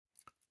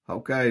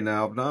Okay,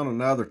 now I've done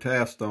another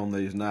test on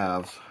these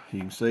knives. You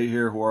can see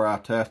here where I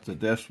tested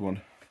this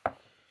one.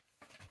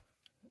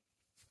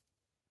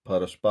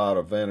 Put a spot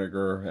of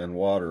vinegar and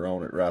water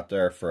on it right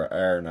there for an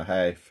hour and a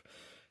half.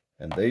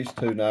 And these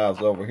two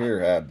knives over here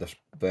had the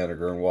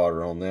vinegar and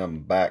water on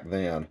them back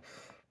then.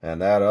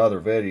 And that other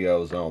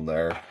video's on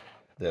there.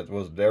 That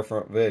was a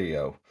different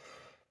video.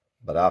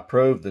 But I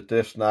proved that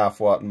this knife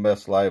wasn't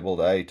mislabeled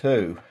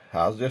A2.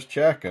 I was just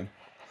checking,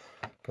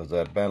 because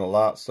there'd been a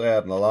lot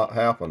said and a lot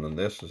happened, and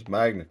this is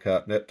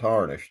Magna-Cut and it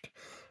tarnished.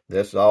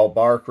 This is all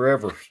Bark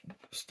River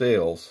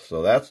steels,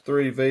 so that's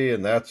 3V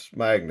and that's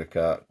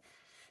Magna-Cut.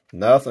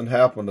 Nothing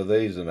happened to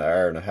these in an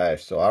hour and a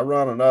half, so I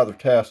run another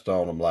test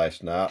on them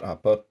last night. I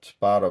put a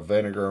spot of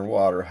vinegar and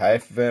water,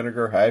 half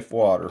vinegar, half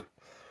water,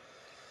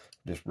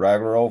 just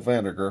regular old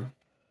vinegar.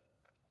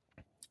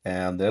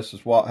 And this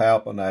is what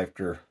happened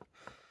after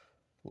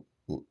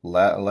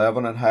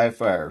 11 and a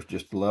half hours,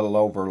 just a little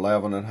over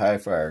 11 and a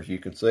half hours. You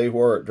can see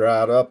where it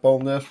dried up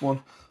on this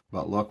one,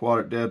 but look what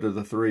it did to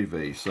the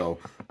 3V. So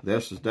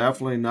this is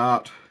definitely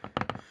not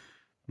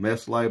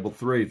mislabeled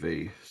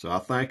 3V. So I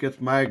think it's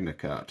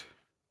Magna-Cut.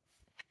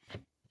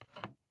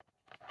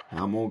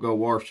 I'm going to go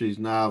wash these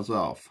knives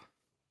off.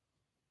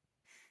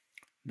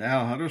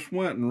 Now I just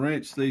went and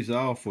rinsed these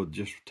off with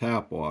just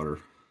tap water.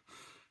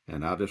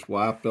 And I just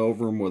wiped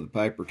over them with a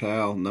paper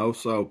towel, no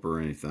soap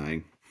or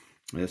anything.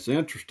 It's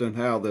interesting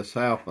how this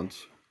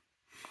happens.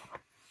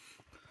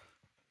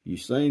 You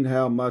seen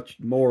how much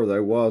more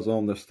there was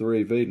on this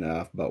 3V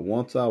knife, but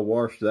once I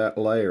wash that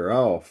layer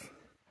off,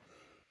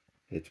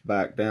 it's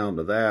back down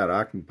to that.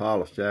 I can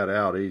polish that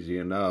out easy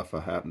enough. I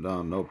haven't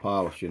done no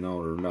polishing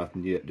on it or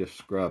nothing yet, just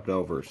scrubbed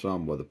over it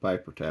some with a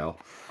paper towel.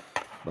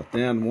 But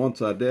then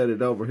once I did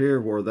it over here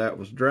where that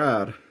was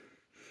dried,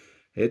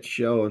 it's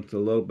showing a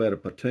little bit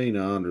of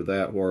patina under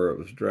that where it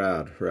was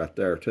dried right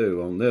there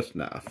too on this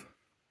knife.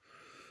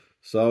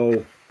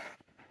 So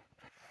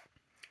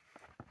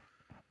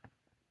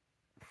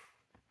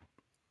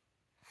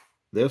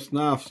this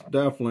knife's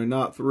definitely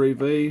not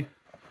 3V,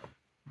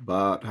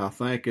 but I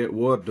think it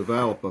would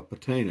develop a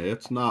patina.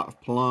 It's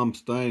not plumb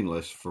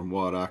stainless from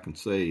what I can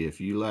see. If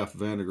you left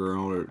vinegar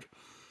on it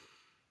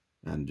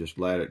and just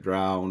let it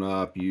dry on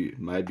up,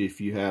 maybe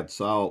if you had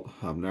salt,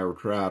 I've never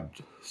tried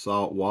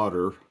salt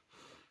water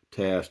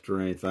test or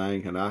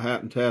anything, and I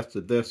hadn't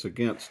tested this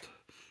against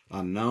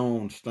a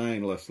known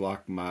stainless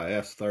like my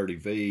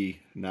S30V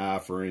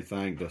knife or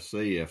anything to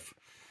see if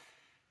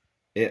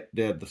it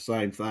did the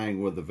same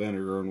thing with the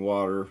vinegar and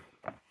water.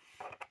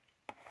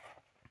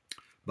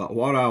 But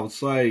what I would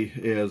say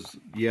is,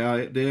 yeah,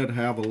 it did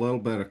have a little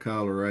bit of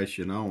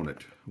coloration on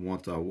it.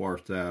 Once I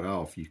washed that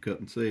off, you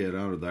couldn't see it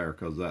under there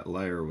because that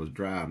layer was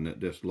dry and it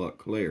just looked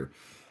clear.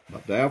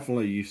 But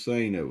definitely you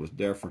seen it was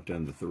different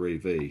than the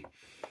 3V.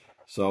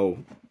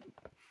 So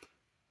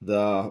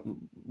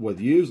with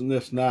using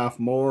this knife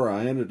more,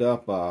 I ended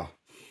up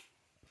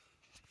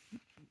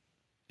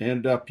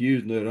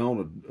using it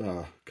on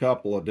a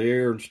couple of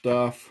deer and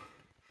stuff,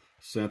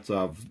 since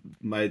I've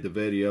made the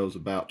videos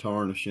about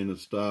tarnishing and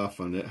stuff,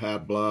 and it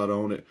had blood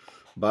on it.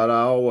 But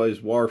I always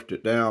washed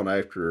it down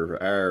after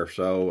an hour or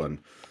so, and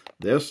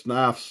this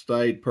knife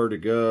stayed pretty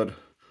good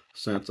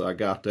since I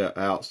got that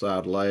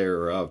outside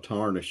layer of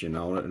tarnishing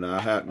on it. And I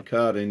hadn't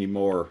cut any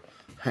more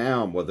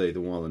ham with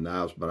either one of the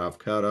knives, but I've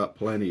cut up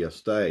plenty of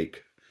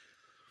steak.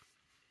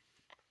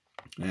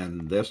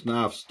 And this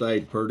knife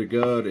stayed pretty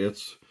good.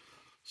 It's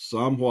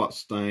somewhat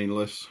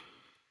stainless.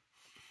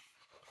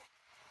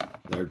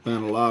 There's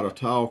been a lot of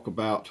talk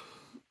about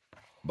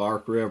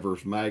Bark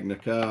River's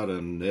Magna-Cut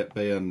and it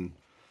being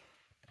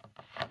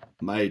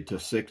made to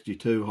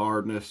 62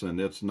 hardness,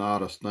 and it's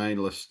not a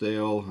stainless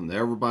steel. And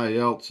everybody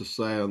else is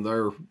saying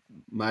their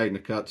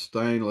Magna-Cut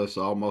stainless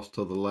almost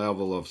to the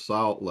level of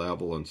salt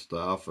level and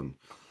stuff. And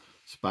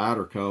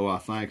Spyderco, I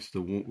think, is the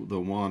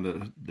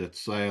one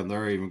that's saying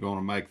they're even going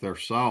to make their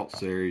salt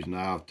series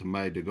now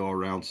made to go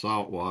around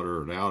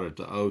saltwater and out at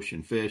the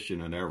ocean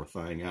fishing and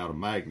everything out of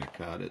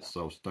Magna-Cut. It's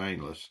so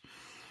stainless.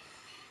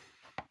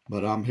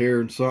 But I'm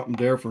hearing something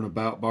different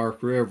about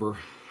Bark River.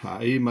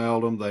 I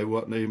emailed them. They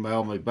wouldn't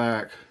email me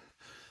back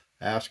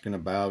asking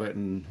about it.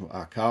 And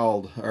I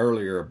called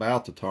earlier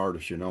about the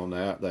tarnishing on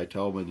that. They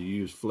told me to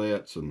use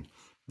flits, and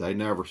they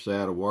never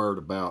said a word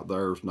about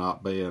theirs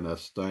not being a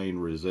stain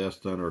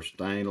resistant or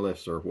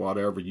stainless or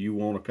whatever you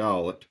want to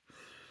call it.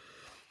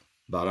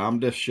 But I'm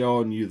just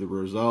showing you the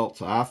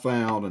results I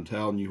found and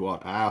telling you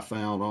what I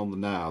found on the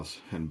knives.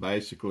 And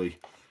basically,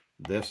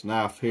 this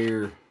knife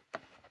here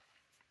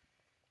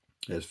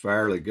is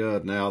fairly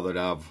good now that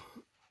I've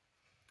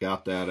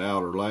got that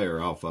outer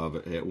layer off of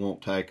it. It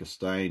won't take a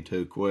stain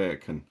too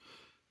quick. And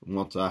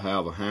once I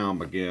have a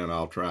ham again,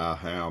 I'll try a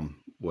ham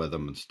with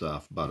them and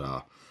stuff.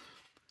 But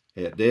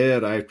it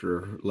did,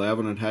 after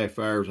 11 and a half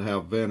hours to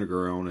have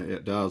vinegar on it,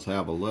 it does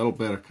have a little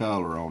bit of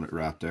color on it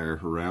right there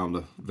around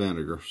the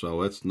vinegar.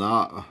 So it's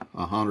not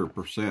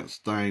 100%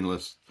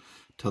 stainless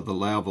to the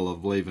level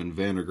of leaving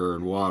vinegar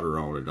and water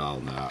on it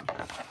all night.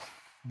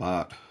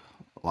 But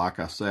like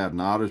I said,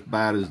 not as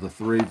bad as the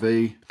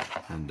 3V,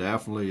 and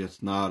definitely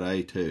it's not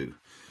A2.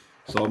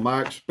 So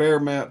my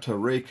experiment, to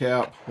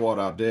recap what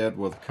I did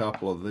with a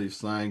couple of these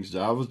things,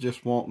 I was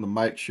just wanting to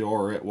make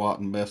sure it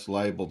wasn't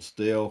mislabeled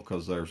still,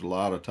 because there's a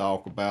lot of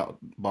talk about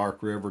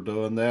Bark River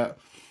doing that.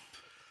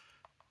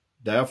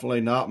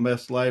 Definitely not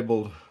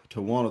mislabeled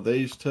to one of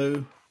these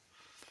two,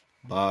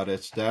 but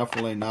it's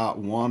definitely not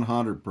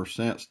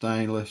 100%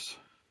 stainless,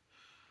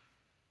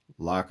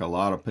 like a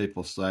lot of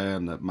people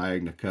saying that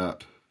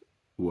Magna-Cut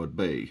would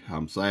be.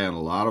 I'm saying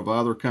a lot of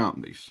other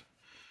companies.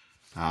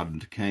 I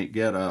can't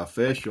get an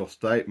official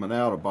statement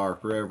out of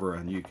Bark River,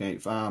 and you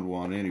can't find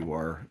one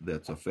anywhere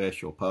that's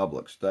official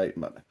public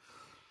statement.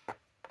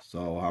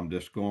 So I'm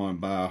just going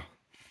by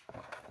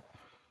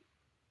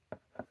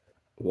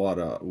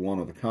what one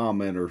of the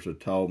commenters had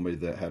told me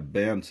that had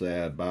been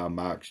said by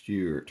Mike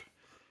Stewart.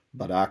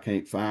 But I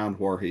can't find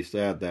where he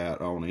said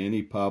that on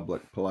any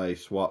public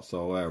place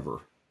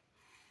whatsoever.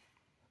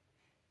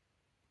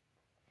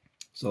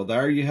 So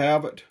there you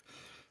have it.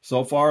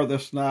 So far,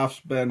 this knife's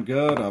been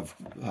good.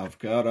 I've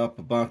got up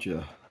a bunch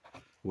of,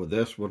 with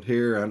this one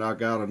here, and I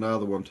got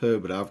another one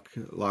too, but I've,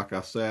 like I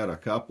said, a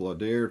couple of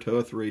deer, 2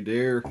 or 3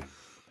 deer,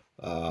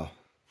 a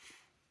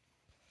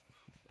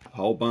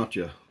whole bunch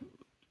of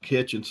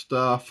kitchen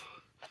stuff,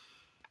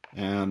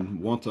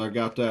 and once I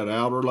got that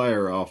outer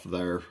layer off of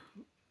there,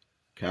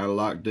 kind of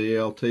like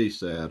DLT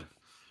said,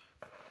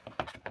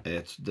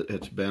 it's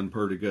been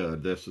pretty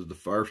good. This is the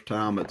first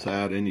time it's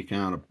had any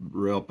kind of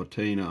real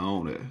patina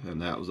on it,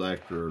 and that was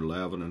after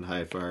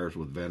 11.5 hours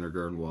with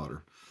vinegar and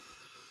water.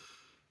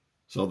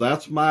 So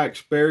that's my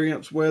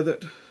experience with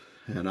it,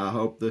 and I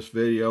hope this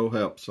video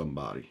helps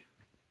somebody.